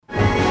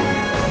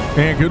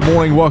And good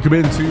morning. Welcome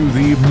into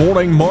the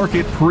morning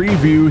market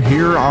preview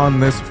here on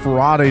this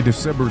Friday,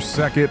 December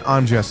 2nd.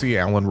 I'm Jesse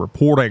Allen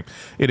reporting.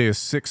 It is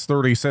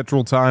 6:30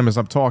 Central Time as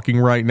I'm talking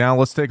right now.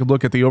 Let's take a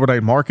look at the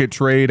overnight market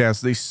trade as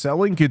the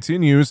selling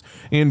continues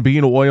in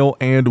bean oil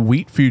and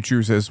wheat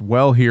futures as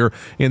well here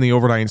in the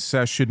overnight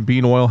session.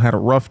 Bean oil had a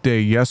rough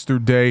day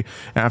yesterday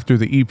after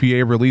the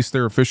EPA released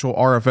their official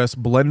RFS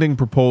blending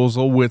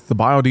proposal with the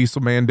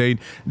biodiesel mandate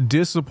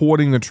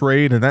disappointing the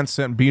trade, and that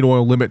sent bean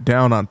oil limit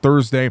down on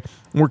Thursday.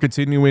 We're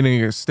continuing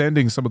and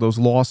extending some of those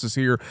losses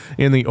here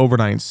in the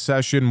overnight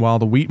session, while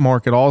the wheat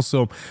market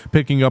also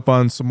picking up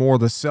on some more of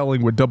the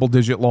selling with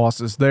double-digit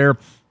losses there.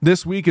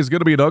 This week is going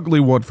to be an ugly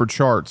one for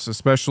charts,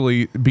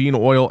 especially bean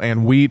oil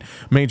and wheat.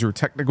 Major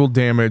technical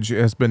damage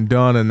has been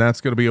done, and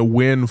that's going to be a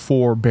win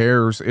for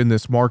bears in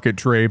this market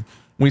trade.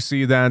 We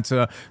see that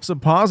some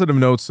positive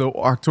notes. So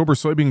October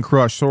soybean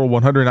crush total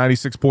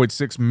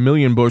 196.6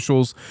 million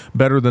bushels,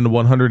 better than the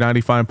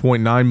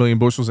 195.9 million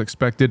bushels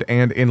expected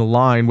and in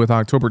line with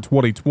October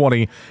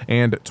 2020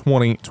 and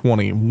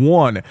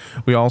 2021.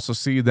 We also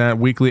see that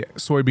weekly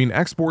soybean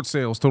export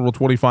sales total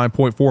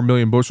 25.4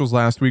 million bushels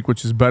last week,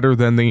 which is better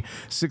than the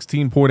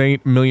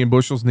 16.8 million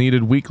bushels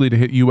needed weekly to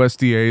hit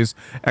USDA's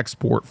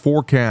export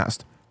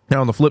forecast. Now,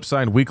 on the flip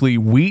side, weekly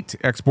wheat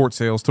export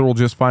sales totaled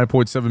just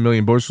 5.7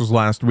 million bushels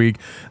last week,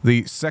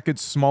 the second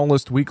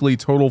smallest weekly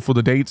total for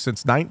the date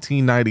since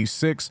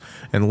 1996,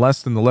 and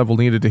less than the level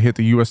needed to hit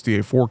the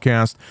USDA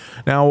forecast.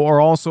 Now, we're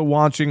also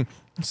watching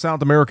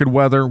South American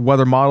weather.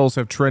 Weather models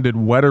have trended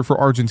wetter for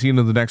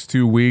Argentina in the next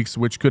 2 weeks,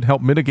 which could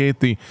help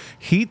mitigate the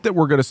heat that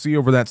we're going to see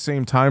over that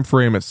same time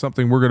frame. It's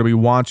something we're going to be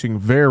watching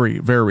very,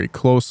 very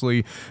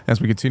closely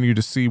as we continue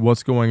to see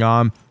what's going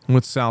on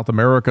with South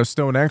America.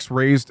 StoneX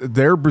raised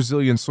their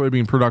Brazilian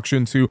soybean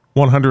production to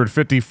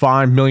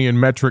 155 million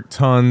metric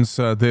tons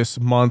this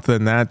month,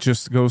 and that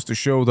just goes to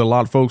show that a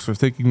lot of folks are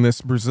thinking this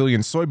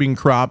Brazilian soybean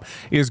crop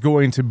is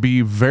going to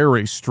be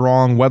very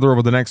strong. Weather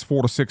over the next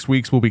 4 to 6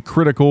 weeks will be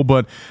critical,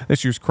 but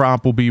this year's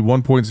crop will be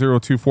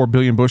 1.024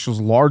 billion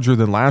bushels larger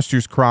than last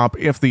year's crop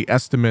if the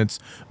estimates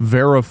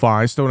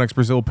verify. StoneX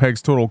Brazil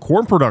pegs total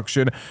corn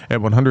production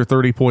at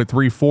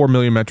 130.34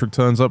 million metric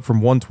tons, up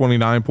from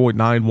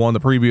 129.91 the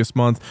previous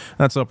month.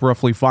 That's up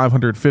roughly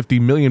 550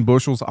 million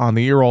bushels on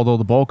the year, although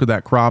the bulk of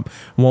that crop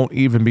won't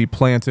even be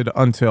planted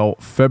until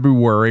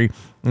February.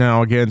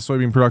 Now, again,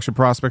 soybean production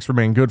prospects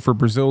remain good for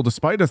Brazil.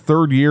 Despite a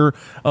third year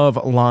of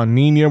La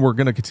Nina, we're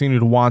going to continue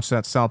to watch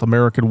that South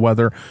American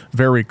weather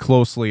very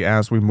closely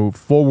as we move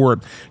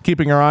forward.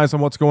 Keeping our eyes on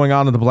what's going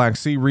on in the Black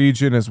Sea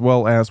region, as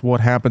well as what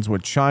happens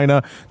with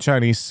China.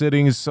 Chinese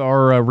cities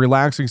are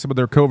relaxing some of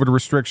their COVID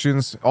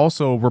restrictions.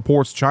 Also,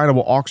 reports China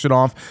will auction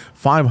off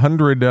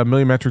 500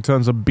 million metric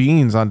tons of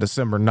beans on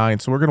December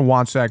 9th. So we're going to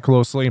watch that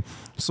closely.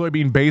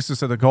 Soybean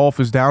basis at the Gulf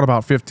is down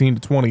about 15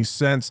 to 20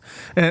 cents.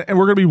 And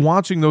we're going to be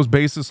watching those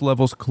basis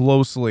levels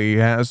closely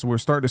as we're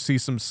starting to see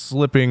some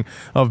slipping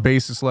of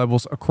basis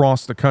levels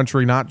across the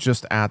country, not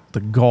just at the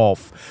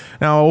Gulf.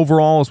 Now,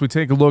 overall, as we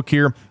take a look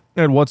here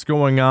at what's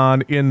going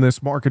on in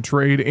this market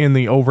trade in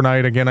the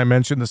overnight. Again, I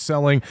mentioned the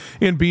selling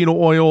in bean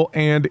oil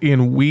and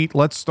in wheat.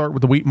 Let's start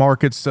with the wheat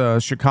markets.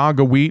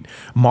 Chicago wheat,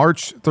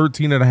 March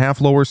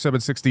 13.5 lower,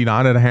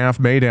 769.5.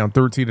 May down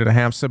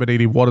 13.5,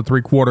 781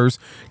 3/4.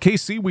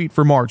 KC wheat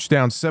for March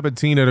down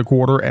 17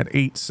 1/4 at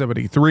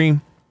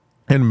 873.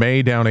 In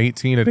May, down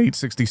 18 at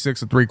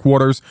 866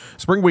 3/4.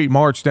 Spring wheat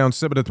March down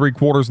 7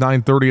 3/4,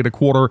 930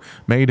 1/4.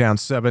 May down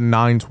 7,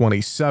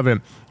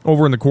 927.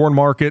 Over in the corn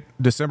market,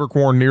 December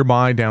corn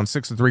nearby down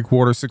 6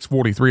 3/4,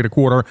 643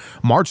 1/4.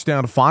 March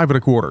down 5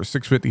 1/4,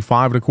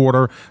 655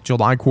 1/4.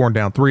 July corn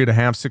down 3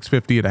 1/2,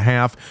 650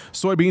 1/2.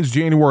 Soybeans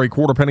January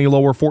quarter penny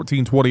lower,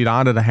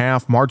 1429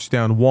 1/2. March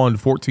down 1,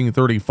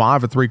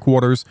 1435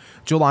 3/4.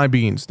 July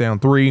beans down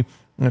 3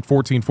 at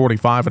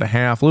 1445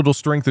 1/2. Little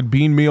strength in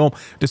bean meal.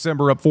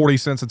 December up 40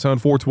 cents a ton,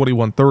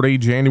 421.30.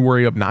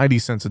 January up 90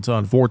 cents a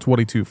ton,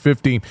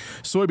 422.50.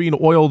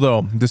 Soybean oil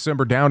though,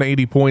 December down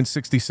 80 points,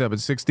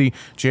 67.60.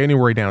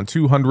 January down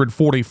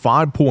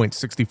 245 points,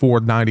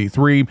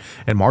 64.93.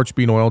 And March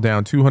bean oil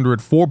down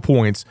 204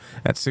 points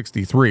at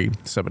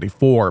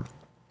 63.74.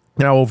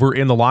 Now, over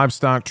in the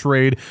livestock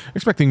trade,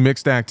 expecting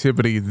mixed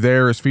activity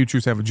there as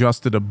futures have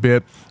adjusted a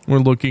bit. We're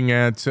looking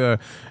at,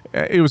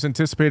 it was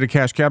anticipated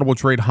cash cattle will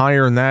trade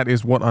higher, and that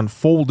is what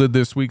unfolded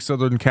this week.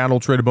 Southern cattle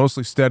traded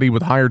mostly steady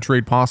with higher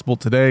trade possible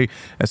today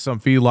as some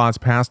feedlots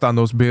passed on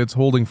those bids,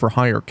 holding for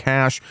higher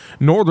cash.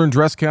 Northern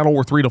dress cattle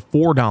were $3 to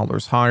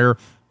 $4 higher.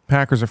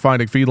 Packers are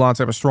finding feedlots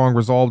have a strong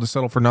resolve to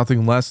settle for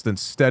nothing less than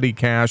steady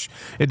cash.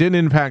 It didn't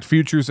impact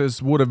futures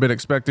as would have been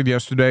expected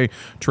yesterday.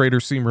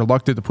 Traders seem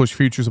reluctant to push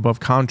futures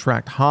above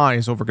contract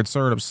highs over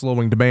concern of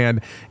slowing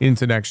demand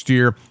into next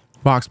year.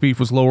 Box beef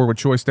was lower with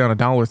choice down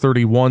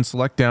 $1.31,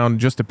 select down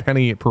just a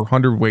penny per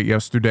hundredweight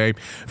yesterday.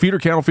 Feeder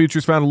cattle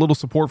futures found a little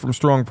support from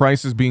strong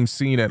prices being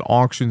seen at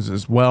auctions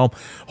as well.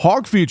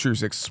 Hog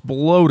futures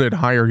exploded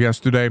higher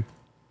yesterday.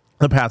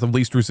 The path of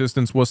least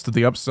resistance was to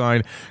the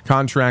upside.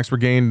 Contracts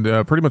regained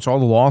pretty much all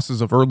the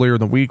losses of earlier in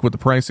the week, with the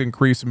price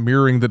increase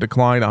mirroring the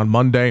decline on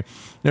Monday.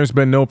 There's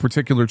been no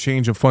particular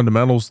change of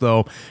fundamentals,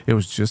 though. It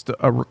was just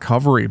a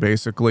recovery,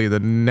 basically. The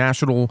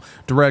National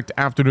Direct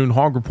Afternoon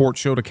Hog Report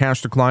showed a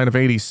cash decline of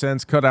 80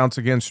 cents. Cutouts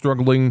again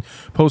struggling,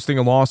 posting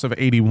a loss of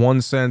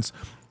 81 cents.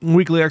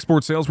 Weekly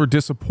export sales were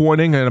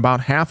disappointing and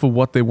about half of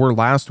what they were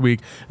last week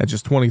at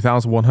just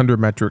 20,100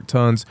 metric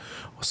tons.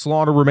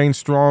 Slaughter remains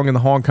strong in the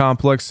hog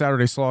complex.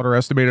 Saturday slaughter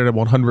estimated at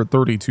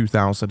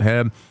 132,000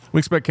 head. We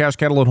expect cash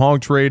cattle and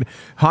hog trade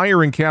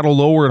higher in cattle,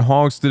 lower in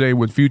hogs today,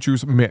 with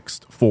futures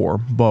mixed for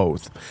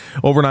both.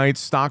 Overnight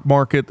stock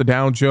market, the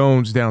Dow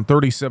Jones down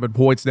 37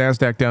 points,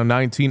 NASDAQ down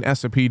 19,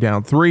 S&P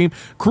down 3.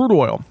 Crude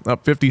oil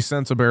up 50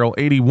 cents a barrel,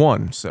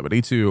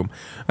 81.72.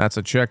 That's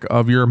a check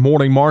of your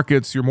morning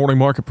markets, your morning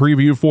market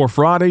preview for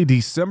Friday,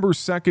 December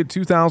 2nd,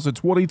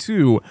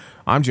 2022.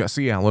 I'm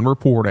Jesse Allen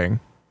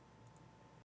reporting.